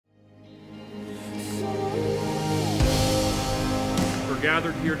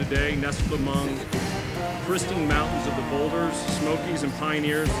gathered here today, nestled among pristine mountains of the Boulders, Smokies, and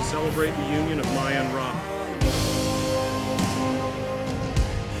Pioneers to celebrate the union of Maja and Rob.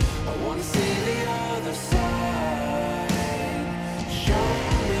 I want to see the other side. Show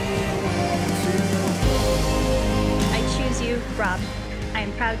me where to go. I choose you, Rob. I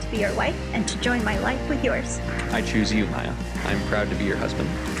am proud to be your wife and to join my life with yours. I choose you, Maja. I am proud to be your husband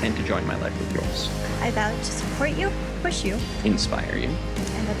and to join my life with yours. I vow to support you, push you, Inspire you.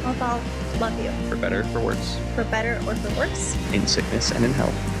 and above all, love you. For better, for worse. For better or for worse. In sickness and in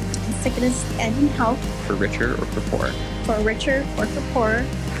health. In sickness and in health. For richer or for poorer. For richer or for poorer.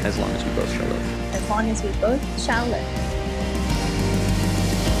 As long as we both shall live. As long as we both shall live.